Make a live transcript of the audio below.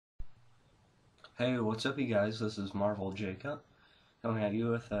Hey, what's up you guys? This is Marvel Jacob coming at you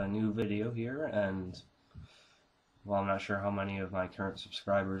with a new video here, and well, I'm not sure how many of my current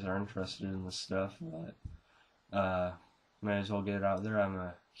subscribers are interested in this stuff, but may as well get it out there. I'm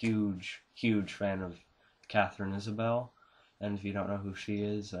a huge fan of Katharine Isabelle, and if you don't know who she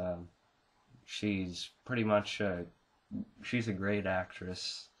is, she's pretty much she's a great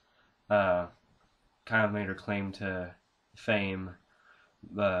actress. Uh, kind of made her claim to fame.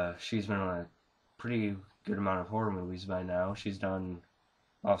 She's been on a pretty good amount of horror movies by now. She's done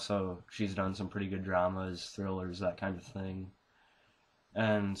some pretty good dramas, thrillers, that kind of thing.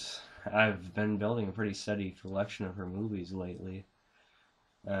 And I've been building a pretty steady collection of her movies lately.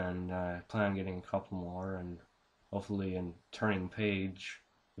 And I plan on getting a couple more, and hopefully in Turning Page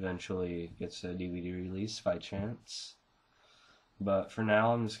eventually gets a DVD release by chance. But for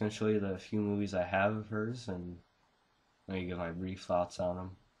now, I'm just going to show you the few movies I have of hers, and let me give my brief thoughts on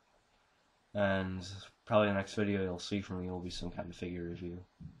them. And probably the next video you'll see from me will be some kind of figure review.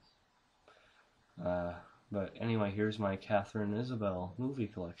 But anyway, here's my Katharine Isabelle movie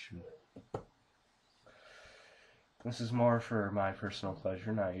collection. This is more for my personal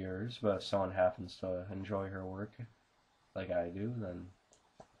pleasure, not yours, but if someone happens to enjoy her work like I do, then,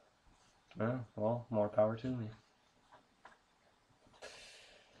 well, more power to me.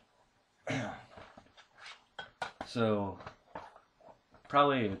 So,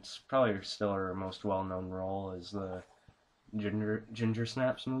 it's probably still her most well-known role is the Ginger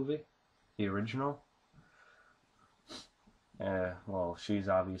Snaps movie, the original. Well, she's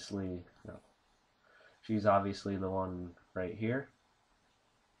obviously the one right here,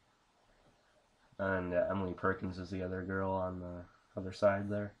 and Emily Perkins is the other girl on the other side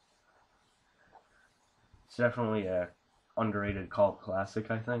there. It's definitely a underrated cult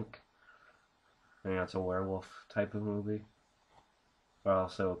classic, I think. It's a werewolf type of movie. But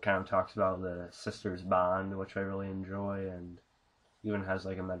also kind of talks about the sisters' bond, which I really enjoy, and even has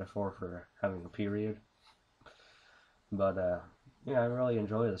like a metaphor for having a period. But yeah, I really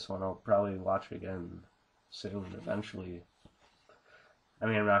enjoy this one. I'll probably watch it again soon, eventually. I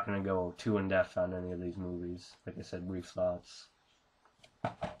mean, I'm not going to go too in-depth on any of these movies. Like I said, brief thoughts.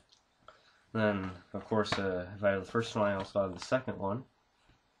 Then, of course, if I have the first one, I also have the second one.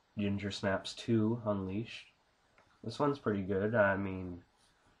 Ginger Snaps 2 Unleashed. This one's pretty good. I mean,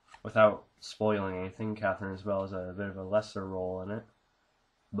 without spoiling anything, Katharine Isabelle has a bit of a lesser role in it,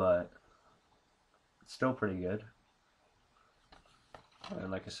 but it's still pretty good.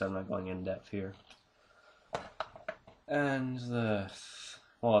 And like I said, I'm not going in depth here. And it's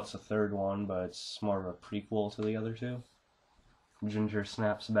the third one, but it's more of a prequel to the other two. Ginger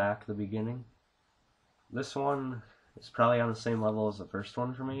Snaps Back, the beginning. This one is probably on the same level as the first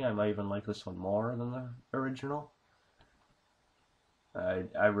one for me. I might even like this one more than the original.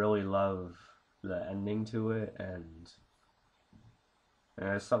 I really love the ending to it, and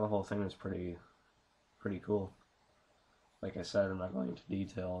I just thought the whole thing was pretty cool. Like I said, I'm not going into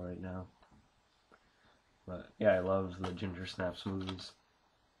detail right now. But yeah, I love the Ginger Snaps movies.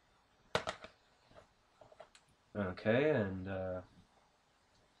 Okay, and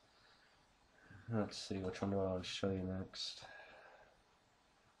let's see, which one do I want to show you next?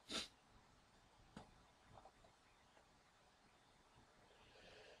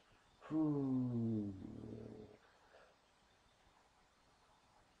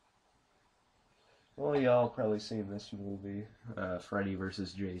 Well, y'all probably seen this movie, Freddy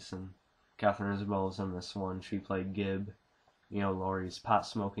vs. Jason. Katharine Isabelle is in this one. She played Gib, Laurie's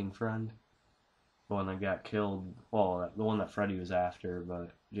pot-smoking friend. The one that got killed, well, the one that Freddy was after,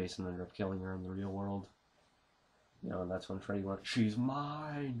 but Jason ended up killing her in the real world. That's when Freddy went, "She's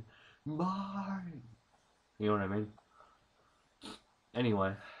mine! Mine!" You know what I mean?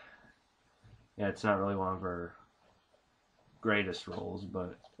 Anyway, yeah, it's not really one of her greatest roles,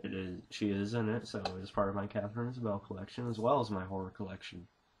 but she is in it, so it is part of my Katharine Isabelle collection, as well as my horror collection.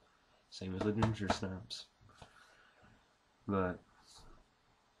 Same as the Ginger Snaps. But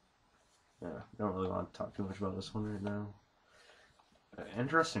yeah, I don't really want to talk too much about this one right now.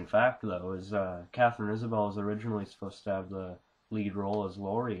 Interesting fact, though, is Katharine Isabelle was originally supposed to have the lead role as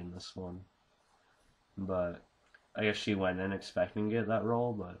Laurie in this one. But I guess she went in expecting to get that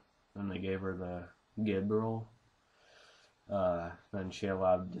role, but then they gave her the Gib role. Then she had a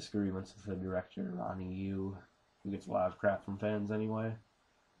lot of disagreements with the director, Ronnie Yu, who gets a lot of crap from fans anyway.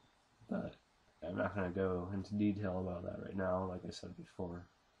 But I'm not going to go into detail about that right now, like I said before.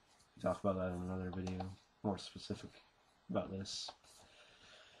 We'll talk about that in another video, more specific about this.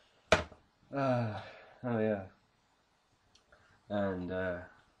 Oh yeah. And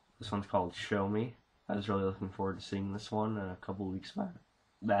this one's called Show Me. I was really looking forward to seeing this one a couple weeks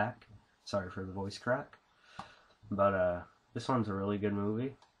back. Sorry for the voice crack. But this one's a really good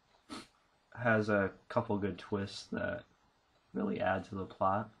movie. Has a couple good twists that really add to the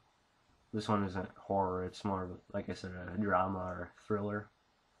plot. This one isn't horror, it's more of, like I said, a drama or thriller.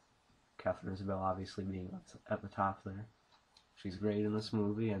 Katharine Isabelle obviously being at the top there. She's great in this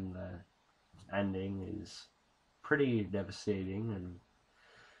movie, and the ending is pretty devastating, and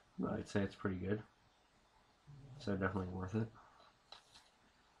I'd say it's pretty good. So definitely worth it.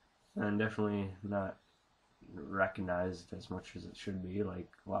 And definitely not recognized as much as it should be,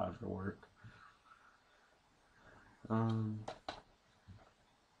 like a lot of her work.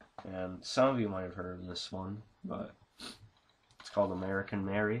 And some of you might have heard of this one, but it's called American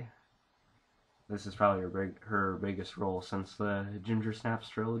Mary. This is probably her biggest role since the Ginger Snaps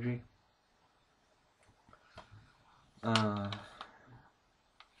trilogy. I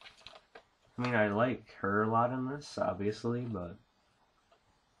mean, I like her a lot in this, obviously, but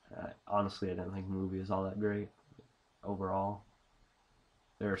honestly, I didn't think the movie was all that great overall.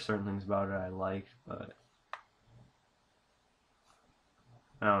 There are certain things about it I liked, but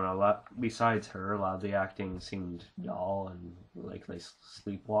I don't know, besides her, a lot of the acting seemed dull and like they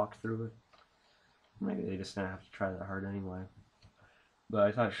sleepwalked through it. Maybe they just didn't have to try that hard anyway. But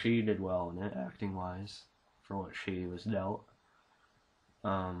I thought she did well in it, acting-wise, for what she was dealt.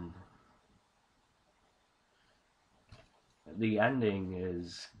 The ending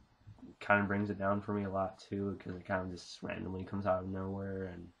kind of brings it down for me a lot too, because it kind of just randomly comes out of nowhere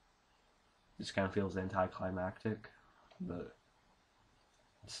and just kind of feels anticlimactic, but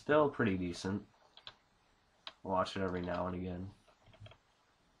it's still pretty decent. I'll watch it every now and again.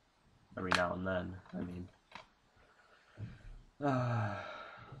 Every now and then, I mean. I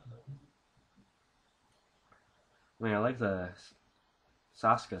mean, I like the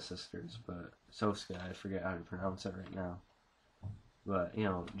Soska sisters, but Soska, I forget how to pronounce it right now. But, you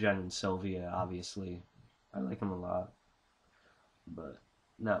know, Jen and Sylvia, obviously, I like them a lot. But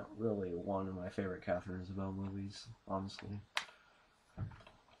not really one of my favorite Katharine Isabelle movies, honestly.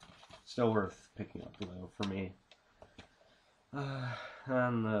 Still worth picking up, though, for me.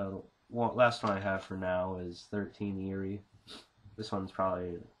 And the last one I have for now is 13 Eerie. This one's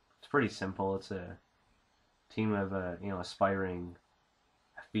it's pretty simple. It's a team of, aspiring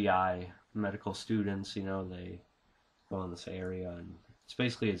FBI medical students, they go in this area, and it's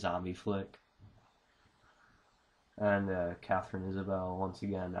basically a zombie flick. And Katharine Isabelle, once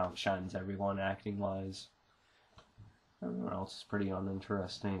again, outshines everyone acting-wise. Everyone else is pretty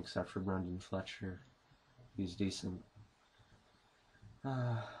uninteresting, except for Brendan Fletcher. He's decent.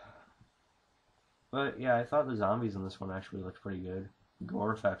 But yeah, I thought the zombies in this one actually looked pretty good.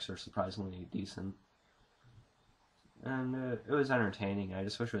 Gore effects are surprisingly decent. And it was entertaining. I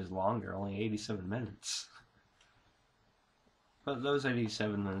just wish it was longer, only 87 minutes. But those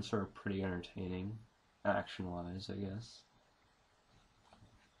 87 minutes are pretty entertaining, action-wise, I guess.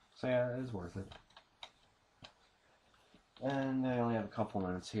 So yeah, it was worth it. And I only have a couple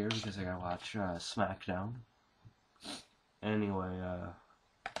minutes here because I gotta watch SmackDown. Anyway,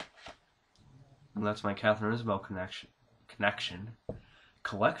 and that's my Katharine Isabelle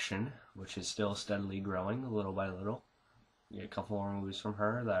collection, which is still steadily growing, little by little. Get a couple more movies from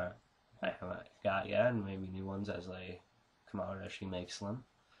her that I haven't got yet, and maybe new ones as they come out as she makes them,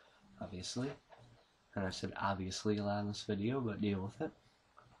 obviously. And I've said obviously a lot in this video, but deal with it.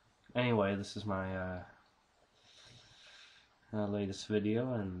 Anyway, this is my latest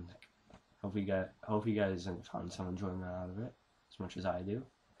video, and hope you guys found some enjoyment out of it, as much as I do.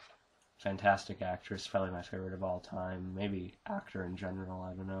 Fantastic actress, probably my favorite of all time. Maybe actor in general,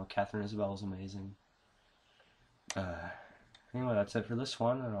 I don't know. Katharine Isabelle is amazing. Anyway, that's it for this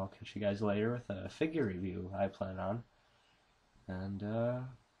one, and I'll catch you guys later with a figure review I plan on. And,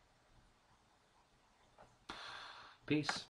 peace.